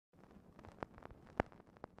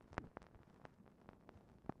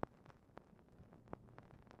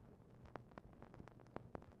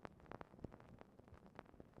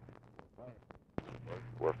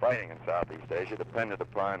were fighting in Southeast Asia depended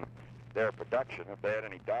upon their production. If they had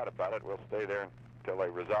any doubt about it, we'll stay there until they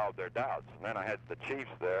resolved their doubts. And then I had the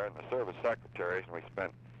chiefs there and the service secretaries, and we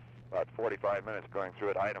spent about 45 minutes going through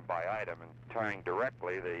it item by item and tying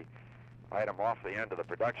directly the item off the end of the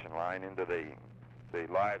production line into the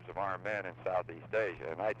lives of our men in Southeast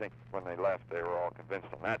Asia. And I think when they left, they were all convinced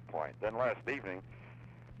on that point. Then last evening,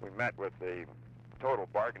 we met with the total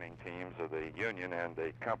bargaining teams of the union and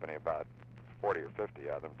the company, about 40 or 50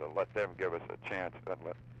 of them, to let them give us a chance and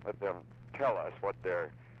let them tell us what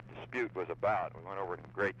their dispute was about. We went over it in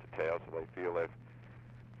great detail so they feel they've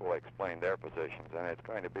fully explained their positions, and it's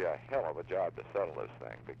going to be a hell of a job to settle this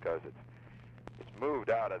thing, because it's moved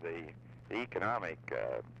out of the economic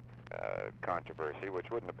controversy, which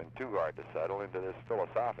wouldn't have been too hard to settle, into this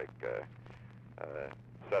philosophic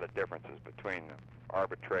set of differences between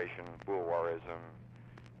arbitration, bourgeoisism,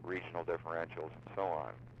 regional differentials, and so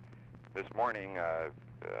on. This morning,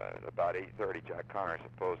 about 8:30, Jack Connor is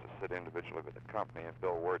supposed to sit individually with the company, and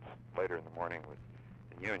Bill Wirtz later in the morning with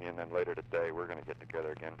the union. Then later today, we're going to get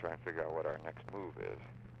together again, try and figure out what our next move is.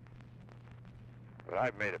 But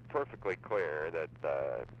I've made it perfectly clear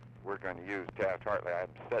that we're going to use Taft-Hartley. I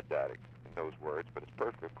haven't said that in those words, but it's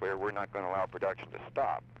perfectly clear we're not going to allow production to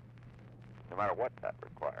stop, no matter what that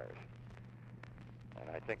requires.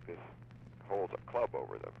 And I think this holds a club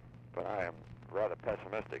over them. But I am rather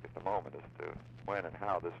pessimistic at the moment as to when and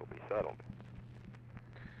how this will be settled.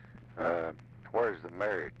 Where's the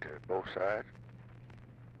merit to both sides?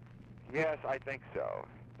 Yes, I think so.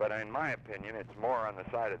 But in my opinion, it's more on the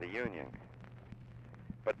side of the union.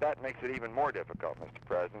 But that makes it even more difficult, Mr.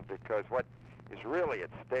 President, because what is really at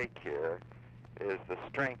stake here is the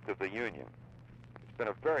strength of the union. It's been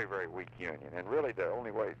a very, very weak union, and really the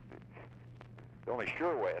only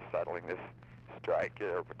sure way of settling this strike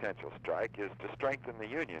or potential strike is to strengthen the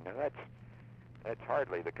union, and that's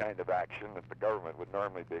hardly the kind of action that the government would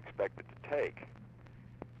normally be expected to take.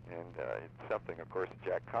 And it's something, of course, that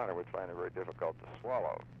Jack Connor would find it very difficult to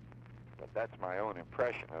swallow. But that's my own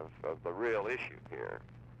impression of the real issue here.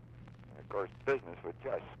 And of course, business would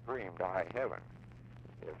just scream to high heaven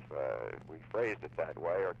if we phrased it that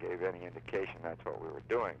way or gave any indication that's what we were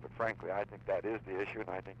doing. But frankly, I think that is the issue, and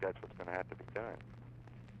I think that's what's going to have to be done.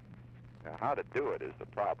 Now, how to do it is the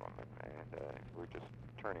problem, and we're just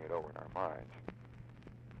turning it over in our minds.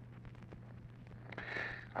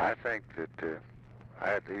 I think that I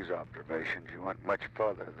had these observations. You went much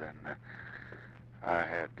further than I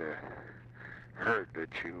had heard that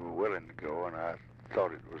you were willing to go, and I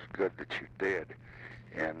thought it was good that you did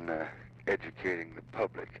in educating the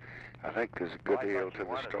public. I think there's a good deal to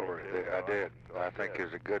the story. I did. I think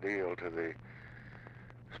there's a good deal to the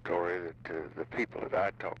story that the people that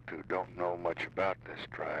I talked to don't know much about this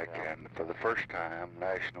strike, and for the first time,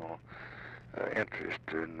 national interest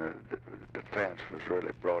in the defense was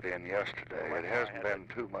really brought in yesterday. It hasn't been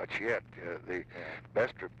too much yet. The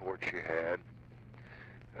best reports you had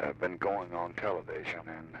been going on television,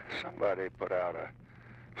 and somebody put out a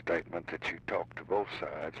statement that you talked to both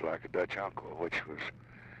sides like a Dutch uncle, which was,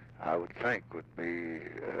 I would think, would be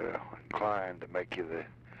inclined to make you the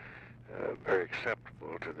very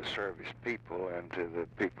acceptable to the service people and to the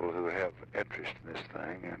people who have interest in this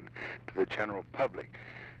thing and to the general public.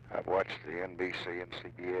 I've watched the NBC and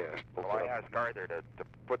CBS. Well, I asked Arthur to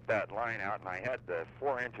put that line out, and I had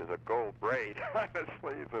 4 inches of gold braid on the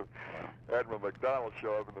sleeves of Admiral McDonald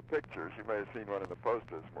show up in the pictures. You may have seen one in the Post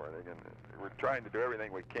this morning, and we're trying to do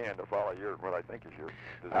everything we can to follow what I think is your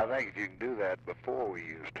design. I think if you can do that before we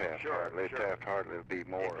use Taft-Hartley, Taft-Hartley will be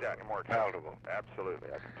more palatable. Absolutely.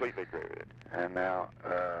 I completely agree with you. And now,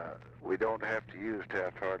 we don't have to use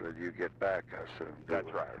Taft-Hartley till you get back, I assume.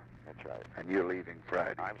 That's right. That's right. And you're leaving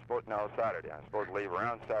Friday? Saturday. I'm supposed to leave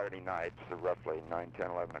around Saturday night, so roughly 9,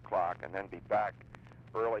 10, 11 o'clock, and then be back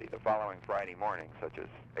early the following Friday morning, such as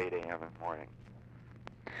 8 a.m. in the morning.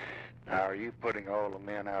 Now, are you putting all the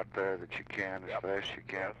men out there that you can as fast as you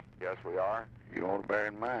can? Yes, we are. You want to bear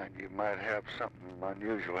in mind, you might have something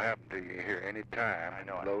unusual happen to you here any time. I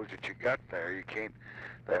know. Those that you got there, you can't,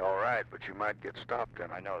 they're all right, but you might get stopped in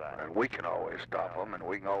them. I know that. And we can always stop them, and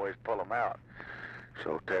we can always pull them out.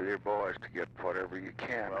 So tell your boys to get whatever you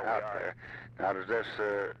can out there. Now, does this,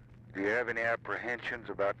 do you have any apprehensions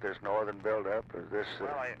about this northern buildup? Is this...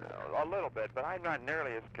 Well, a little bit, but I'm not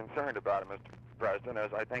nearly as concerned about it, Mr. President,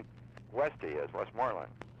 as I think Westy is,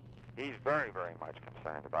 Westmoreland. He's very, very much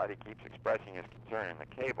concerned about it. He keeps expressing his concern in the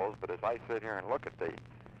cables, but as I sit here and look at the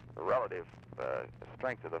relative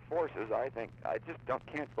strength of the forces, I just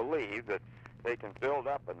can't believe that they can build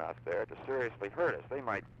up enough there to seriously hurt us. They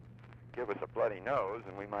might give us a bloody nose,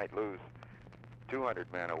 and we might lose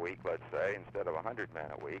 200 men a week, let's say, instead of 100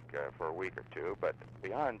 men a week for a week or two. But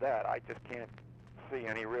beyond that, I just can't see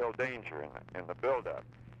any real danger in the buildup.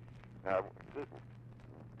 Now,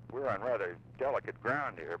 we're on rather delicate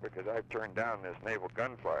ground here because I've turned down this naval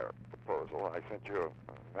gunfire proposal. I sent you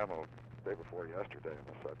a memo the day before yesterday on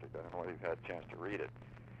the subject. I don't know whether you've had a chance to read it.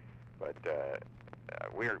 But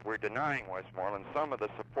we're denying Westmoreland some of the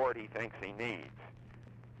support he thinks he needs.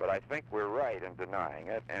 But I think we're right in denying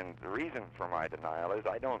it, and the reason for my denial is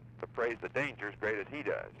I don't appraise the danger as great as he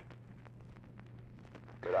does.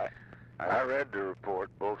 But I read the report,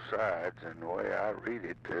 both sides, and the way I read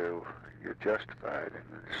it, you're justified in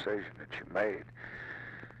the decision that you made.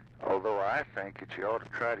 Although I think that you ought to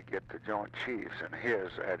try to get the Joint Chiefs and his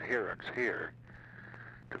adherents here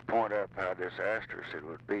to point up how disastrous it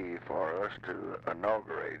would be for us to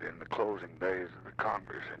inaugurate in the closing days of the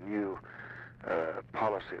Congress a new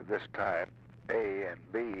policy of this type, A, and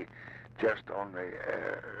B, just on the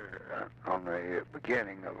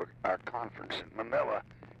beginning of our conference in Manila,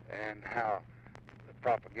 and how the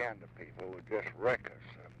propaganda people would just wreck us.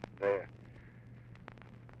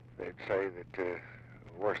 They'd say that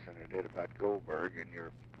worse than they did about Goldberg in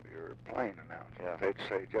your plane announcement. Yeah. They'd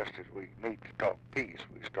say just as we meet to talk peace,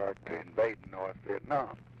 we start to invade North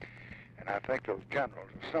Vietnam. And I think those generals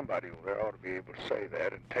or somebody over there ought to be able to say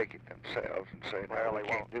that and take it themselves and say, no, well, we they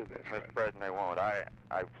can't won't. do this. Mr. Right? President, they won't.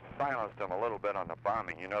 I've silenced them a little bit on the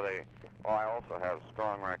bombing. You know, I also have a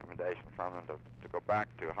strong recommendation from them to go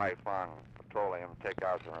back to Haiphong Petroleum, take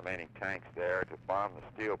out the remaining tanks there, to bomb the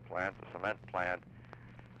steel plant, the cement plant,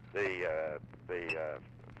 the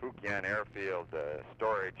Fukien airfield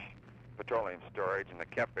storage, petroleum storage, and the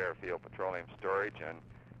Kep airfield petroleum storage, and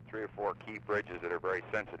 3 or 4 key bridges that are very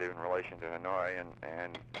sensitive in relation to Hanoi,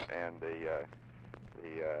 and the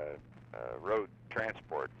road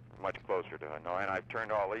transport much closer to Hanoi. And I've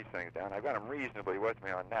turned all these things down. I've got them reasonably with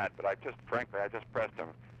me on that, but I just pressed them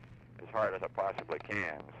as hard as I possibly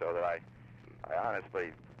can, so that I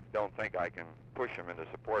honestly don't think I can push them into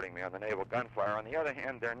supporting me on the naval gunfire. On the other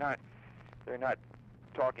hand, they're not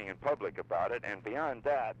talking in public about it, and beyond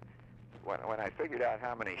that, when I figured out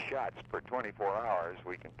how many shots per 24 hours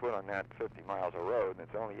we can put on that 50 miles of road, and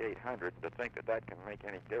it's only 800, to think that that can make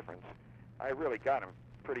any difference, I really got them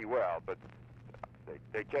pretty well, but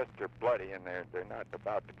they just are bloody, and they're not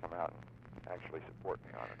about to come out and actually support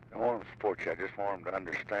me on it. I want them to support you. I just want them to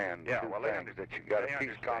understand Yeah, two well, things, that you got a peace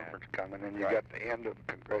understand. conference coming, and you Right. got the end of the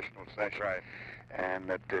congressional session. Right. And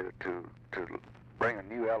that to bring a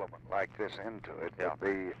new element like this into it Yeah. would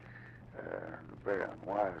be very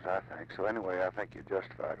unwise, I think. So anyway, I think you're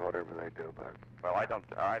justified, whatever they do about it. Well, I don't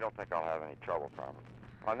think I'll have any trouble from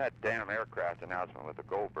it. On that damn aircraft announcement with the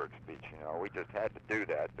Goldberg speech, you know, we just had to do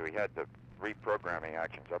that. We had the reprogramming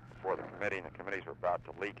actions up before the committee, and the committees were about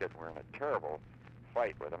to leak it. We're in a terrible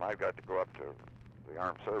fight with them. I've got to go up to the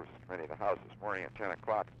Armed Services Committee of the House this morning at 10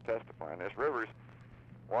 o'clock to testify on this. Rivers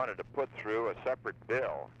wanted to put through a separate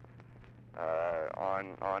bill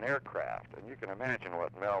on aircraft, and you can imagine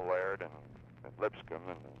what Mel Laird and Lipscomb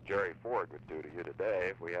and Jerry Ford would do to you today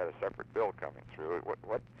if we had a separate bill coming through.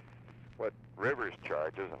 What Rivers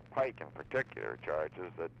charges, and Pike in particular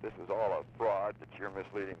charges, that this is all a fraud, that you're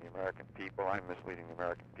misleading the American people, I'm misleading the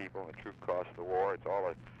American people, and the true cost of the war. It's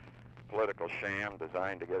all a political sham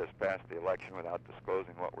designed to get us past the election without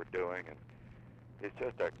disclosing what we're doing, and it's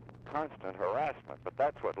just a constant harassment. But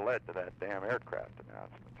that's what led to that damn aircraft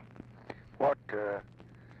announcement. What,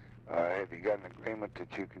 have you got an agreement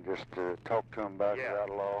that you can just talk to him about without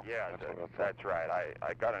law? Yeah, That's what I thought. that's right.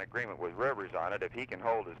 I got an agreement with Rivers on it if he can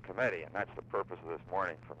hold his committee, and that's the purpose of this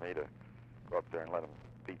morning, for me to go up there and let him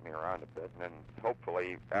beat me around a bit, and then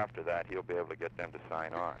hopefully after that he'll be able to get them to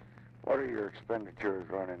sign on. What are your expenditures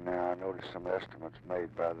running now? I noticed some estimates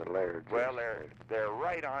made by the Laird. Well, they're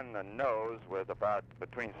right on the nose with about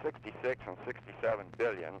between 66 and 67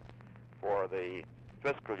 billion for the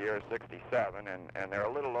fiscal year 67, and they're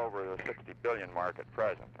a little over the 60 billion mark at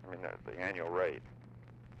present. I mean, the annual rate.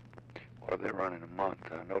 What are they running a month?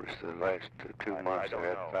 I noticed the last two I months don't they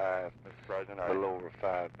had know, five, Mr. President. a little over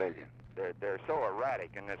 5 billion. They're so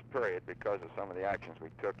erratic in this period because of some of the actions we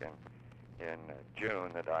took in June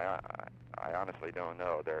that I honestly don't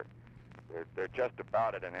know. They're just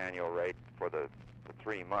about at an annual rate for the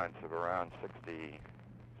 3 months of around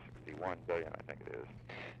 61 billion, I think it is.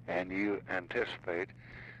 And you anticipate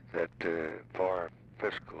that for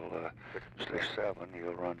fiscal 67,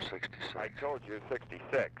 you'll run 66. I told you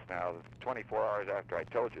 66. Now, 24 hours after I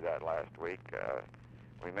told you that last week,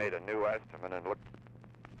 we made a new estimate and looked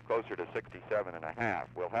closer to 67 and a half.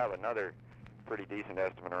 We'll have another pretty decent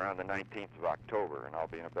estimate around the 19th of October, and I'll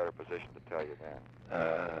be in a better position to tell you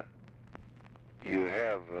then. You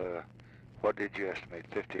have, what did you estimate,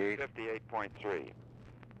 58? 58.3.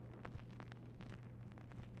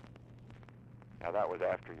 Now that was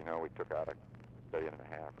after, you know, we took out $1.5 billion,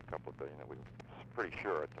 a couple of billion that we were pretty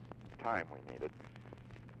sure at the time we needed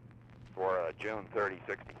for June 30,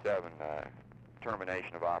 67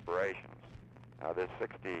 termination of operations. Now this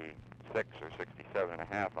 66 or 67 and a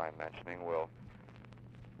half I'm mentioning will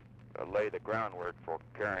lay the groundwork for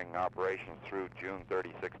carrying operations through June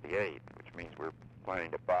 30, 68, which means we're planning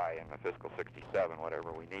to buy in the fiscal 67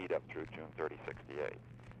 whatever we need up through June 30, 68.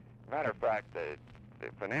 Matter of fact, the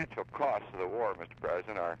financial costs of the war, Mr.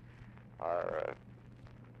 President, are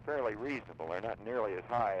fairly reasonable. They're not nearly as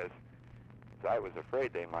high as I was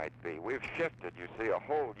afraid they might be. We've shifted, you see, a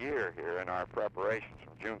whole year here in our preparations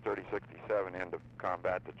from June 30, 67 end of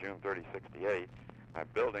combat to June 30, 68. I'm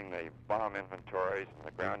building the bomb inventories and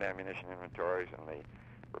the ground ammunition inventories and the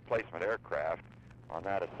replacement aircraft on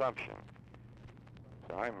that assumption.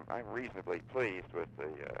 So I'm reasonably pleased with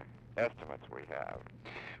the estimates we have.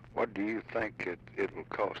 What do you think it will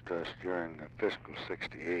cost us during the fiscal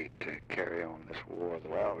 68 to carry on this war the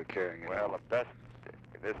way we're carrying it on? Well, the best,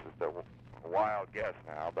 this is the wild guess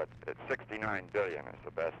now, but it's $69 billion is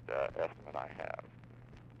the best estimate I have.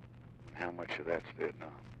 How much of that's Vietnam?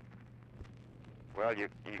 Well, you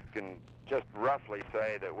can just roughly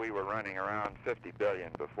say that we were running around $50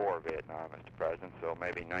 billion before Vietnam, Mr. President, so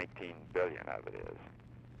maybe $19 billion of it is.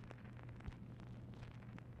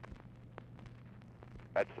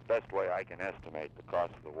 That's the best way I can estimate the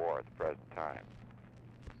cost of the war at the present time.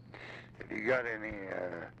 Have you got any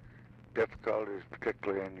difficulties,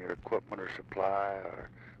 particularly in your equipment or supply, or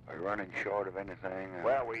are you running short of anything?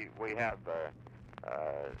 Well, we have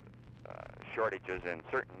shortages in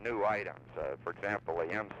certain new items. For example,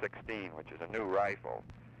 the M16, which is a new rifle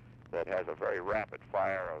that has a very rapid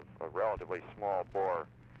fire of relatively small bore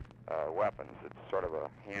weapons. It's sort of a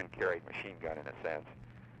hand-carried machine gun in a sense,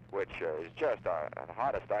 which is just the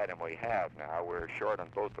hottest item we have now. We're short on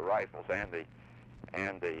both the rifles and the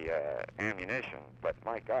ammunition. But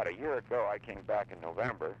my God, a year ago I came back in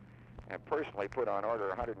November and personally put on order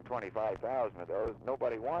 125,000 of those.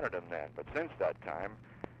 Nobody wanted them then, but since that time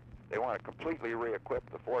they want to completely re-equip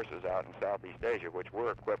the forces out in Southeast Asia, which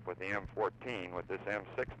were equipped with the M14, with this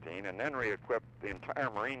M16, and then re-equip the entire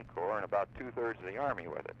Marine Corps and about 2/3 of the Army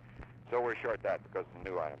with it. So we're short that because of the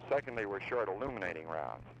new items. Secondly, we're short illuminating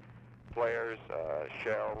rounds. Flares,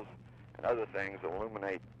 shells, and other things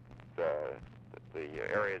illuminate the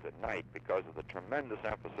areas at night because of the tremendous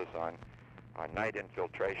emphasis on night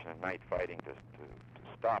infiltration and night fighting to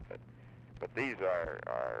stop it. But these are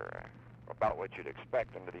about what you'd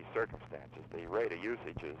expect under these circumstances. The rate of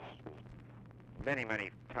usage is many, many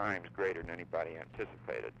times greater than anybody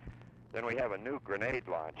anticipated. Then we have a new grenade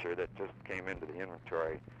launcher that just came into the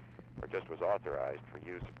inventory, or just was authorized for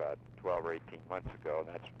use about 12 or 18 months ago, and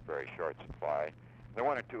that's very short supply. There are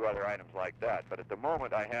one or two other items like that, but at the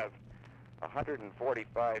moment I have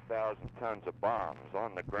 145,000 tons of bombs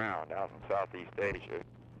on the ground out in Southeast Asia,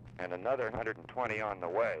 and another 120 on the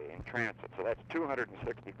way in transit. So that's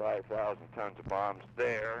 265,000 tons of bombs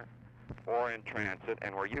there or in transit,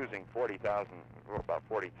 and we're using 43,000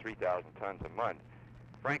 tons a month.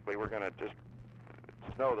 Frankly, we're going to just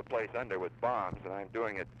snow the place under with bombs, and I'm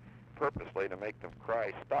doing it purposely to make them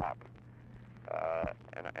cry stop.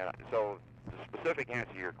 And so the specific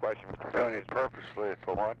answer to your question, Mr. Doing it purposely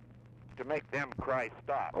for what? To make them cry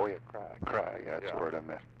stop. Oh, yeah, cry. Yeah, that's the word I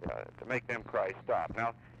meant. To make them cry stop.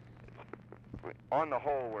 Now, on the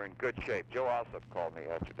whole, we're in good shape. Joe Alsop called me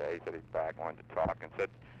yesterday, said he's back, wanted to talk, and said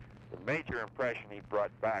the major impression he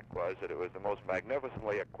brought back was that it was the most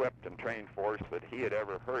magnificently equipped and trained force that he had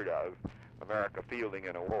ever heard of America fielding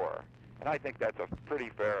in a war. And I think that's a pretty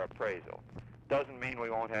fair appraisal. Doesn't mean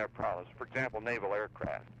we won't have problems. For example, naval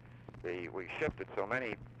aircraft. We shifted so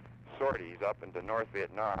many sorties up into North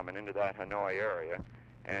Vietnam and into that Hanoi area,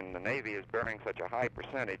 and the Navy is bearing such a high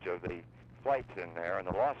percentage of the flights in there, and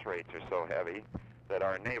the loss rates are so heavy that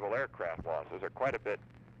our naval aircraft losses are quite a bit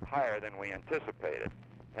higher than we anticipated.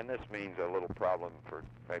 And this means a little problem for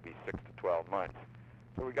maybe 6 to 12 months.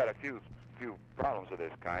 So we've got a few problems of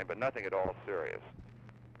this kind, but nothing at all serious.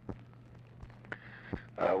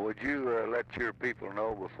 Would you let your people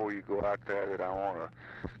know before you go out there that I want a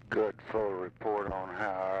good full report on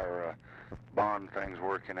how our bond thing's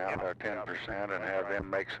working out, our 10%, and have them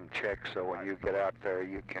make some checks so when you get out there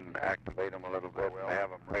you can activate them a little bit and have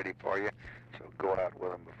them ready for you. So go out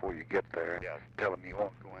with them before you get there. Yes. Tell them you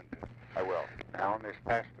won't go into it. I will. Now on this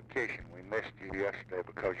pacification, we missed you yesterday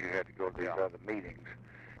because you had to go to these other meetings.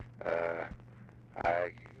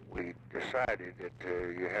 we decided that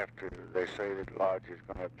you have to, they say that Lodge is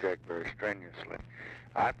going to object very strenuously.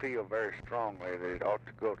 I feel very strongly that it ought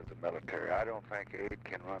to go to the military. I don't think aid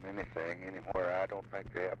can run anything anywhere. I don't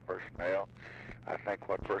think they have personnel. I think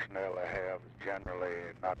what personnel they have is generally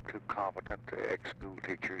not too competent. Ex-school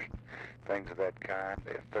teachers, things of that kind.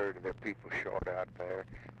 They're a third of their people short out there.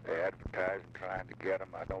 They advertise and trying to get them.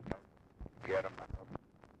 I don't get them.